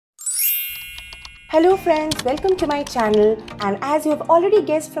Hello friends, welcome to my channel, and as you have already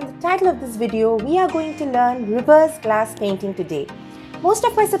guessed from the title of this video, we are going to learn reverse glass painting today. Most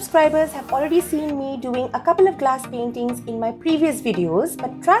of my subscribers have already seen me doing a couple of glass paintings in my previous videos,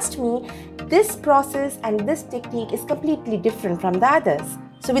 but trust me, this process and this technique is completely different from the others.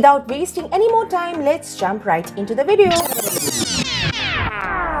 So without wasting any more time, let's jump right into the video.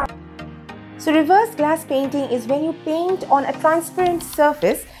 So reverse glass painting is when you paint on a transparent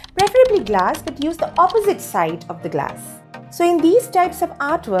surface, preferably glass, but use the opposite side of the glass. So in these types of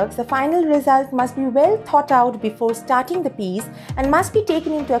artworks, the final result must be well thought out before starting the piece and must be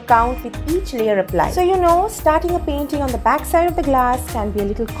taken into account with each layer applied. So you know, starting a painting on the back side of the glass can be a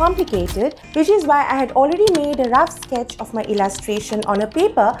little complicated, which is why I had already made a rough sketch of my illustration on a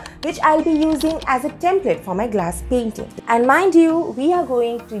paper, which I'll be using as a template for my glass painting. And mind you, we are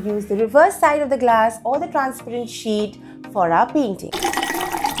going to use the reverse side of the glass or the transparent sheet for our painting.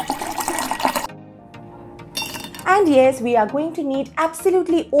 And yes, we are going to need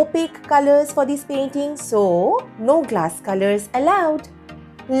absolutely opaque colors for this painting, so no glass colors allowed.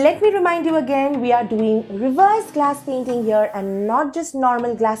 Let me remind you again, we are doing reverse glass painting here and not just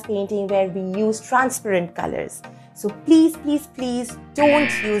normal glass painting where we use transparent colors. So please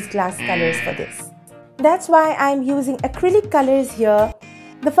don't use glass colors for this. That's why I'm using acrylic colors here.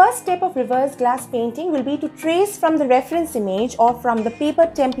 The first step of reverse glass painting will be to trace from the reference image or from the paper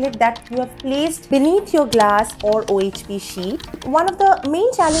template that you have placed beneath your glass or OHP sheet. One of the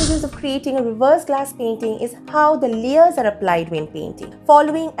main challenges of creating a reverse glass painting is how the layers are applied when painting,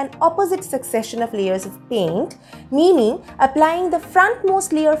 following an opposite succession of layers of paint, meaning applying the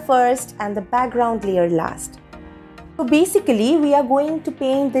frontmost layer first and the background layer last. So basically, we are going to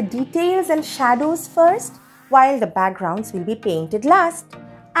paint the details and shadows first, while the backgrounds will be painted last.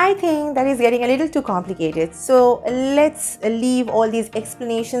 I think that is getting a little too complicated, so let's leave all these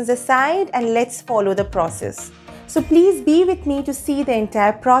explanations aside and let's follow the process. So please be with me to see the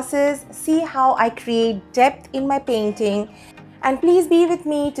entire process, see how I create depth in my painting, and please be with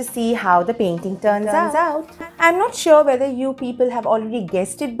me to see how the painting turns out. I'm not sure whether you people have already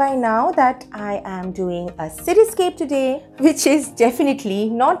guessed it by now that I am doing a cityscape today, which is definitely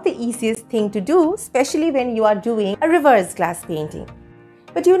not the easiest thing to do, especially when you are doing a reverse glass painting.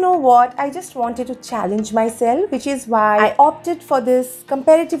 But you know what, I just wanted to challenge myself, which is why I opted for this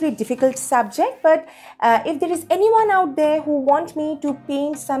comparatively difficult subject. But if there is anyone out there who wants me to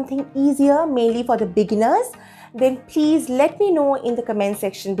paint something easier, mainly for the beginners, then please let me know in the comment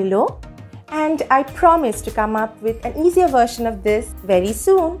section below. And I promise to come up with an easier version of this very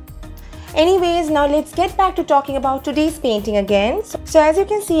soon. Anyways, now let's get back to talking about today's painting again. So as you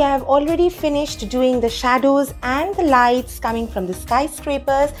can see, I have already finished doing the shadows and the lights coming from the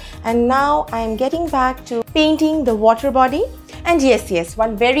skyscrapers, and now I am getting back to painting the water body. And yes,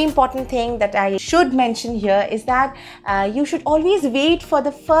 one very important thing that I should mention here is that you should always wait for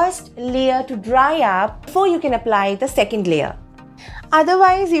the first layer to dry up before you can apply the second layer.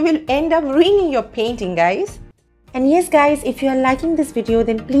 Otherwise, you will end up ruining your painting, guys. And yes guys, if you are liking this video,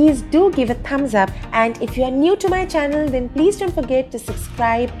 then please do give a thumbs up, and if you are new to my channel, then please don't forget to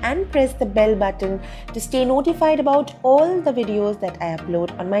subscribe and press the bell button to stay notified about all the videos that I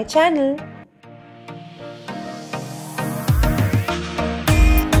upload on my channel.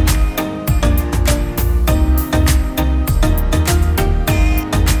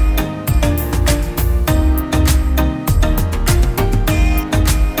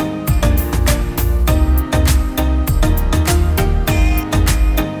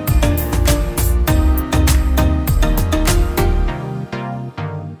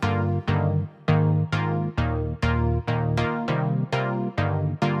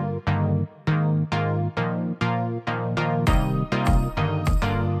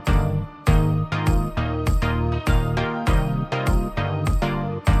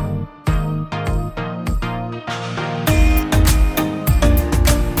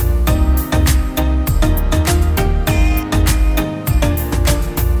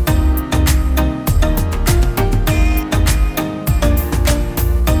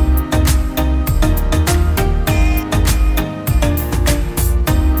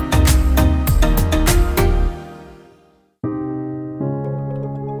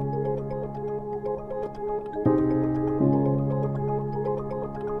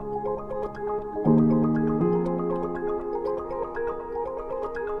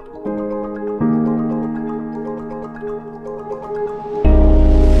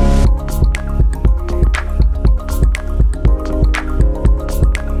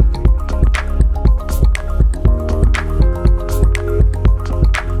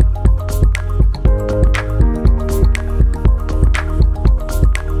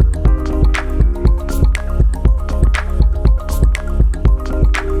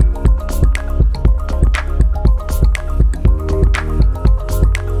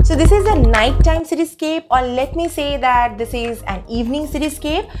 cityscape, or let me say that this is an evening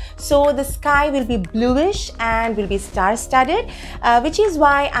cityscape. So the sky will be bluish and will be star-studded, which is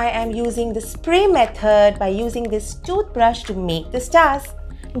why I am using the spray method by using this toothbrush to make the stars.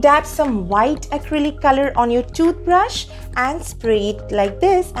 Dab some white acrylic color on your toothbrush and spray it like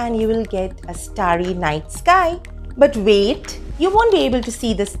this, and you will get a starry night sky. But wait, you won't be able to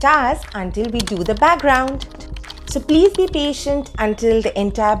see the stars until we do the background. So please be patient until the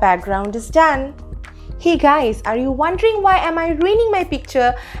entire background is done. Hey guys, are you wondering why am I ruining my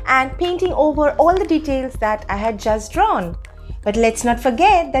picture and painting over all the details that I had just drawn? But let's not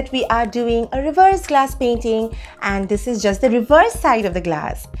forget that we are doing a reverse glass painting, and this is just the reverse side of the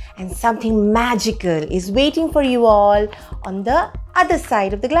glass. And something magical is waiting for you all on the other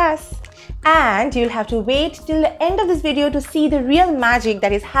side of the glass. And you'll have to wait till the end of this video to see the real magic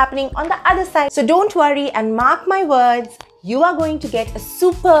that is happening on the other side. So don't worry, and mark my words, you are going to get a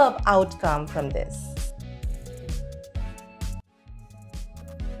superb outcome from this.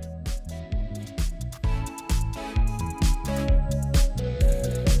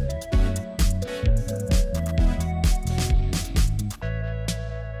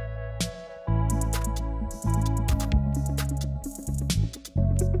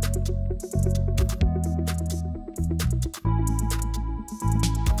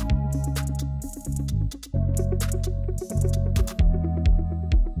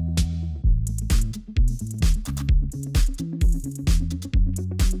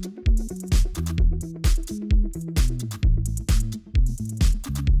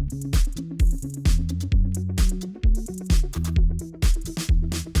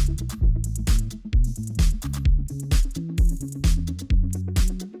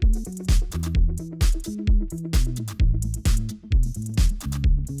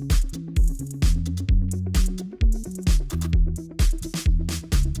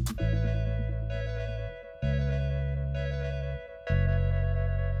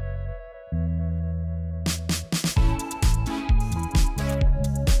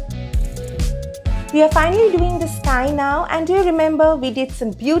 We are finally doing the sky now, and do you remember we did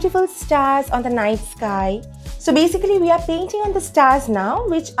some beautiful stars on the night sky? So basically we are painting on the stars now,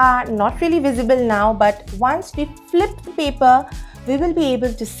 which are not really visible now, but once we flip the paper, we will be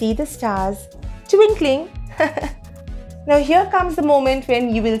able to see the stars twinkling. Now here comes the moment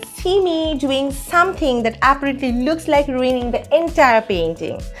when you will see me doing something that apparently looks like ruining the entire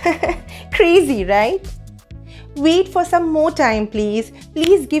painting. Crazy, right? Wait for some more time, please.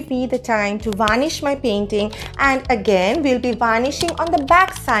 Please give me the time to varnish my painting, and again we'll be varnishing on the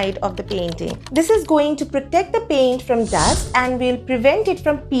back side of the painting. This is going to protect the paint from dust and will prevent it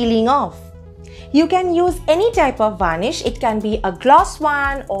from peeling off. You can use any type of varnish. It can be a gloss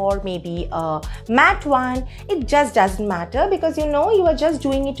one or maybe a matte one. It just doesn't matter, because you know you are just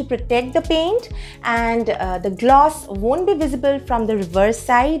doing it to protect the paint, and the gloss won't be visible from the reverse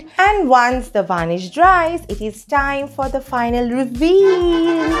side. And once the varnish dries, it is time for the final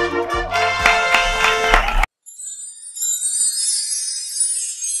reveal.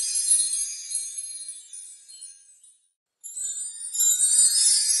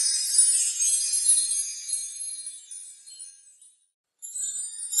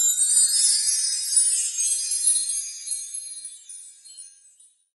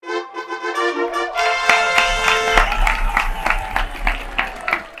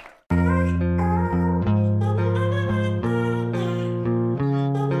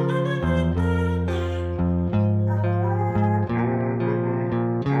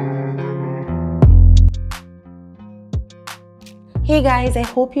 Hey guys, I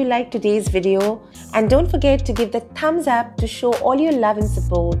hope you liked today's video, and don't forget to give the thumbs up to show all your love and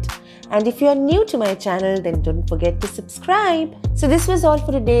support. And if you are new to my channel, then don't forget to subscribe. So this was all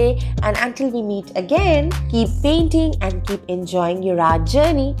for today, and until we meet again, keep painting and keep enjoying your art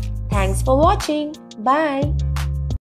journey. Thanks for watching. Bye.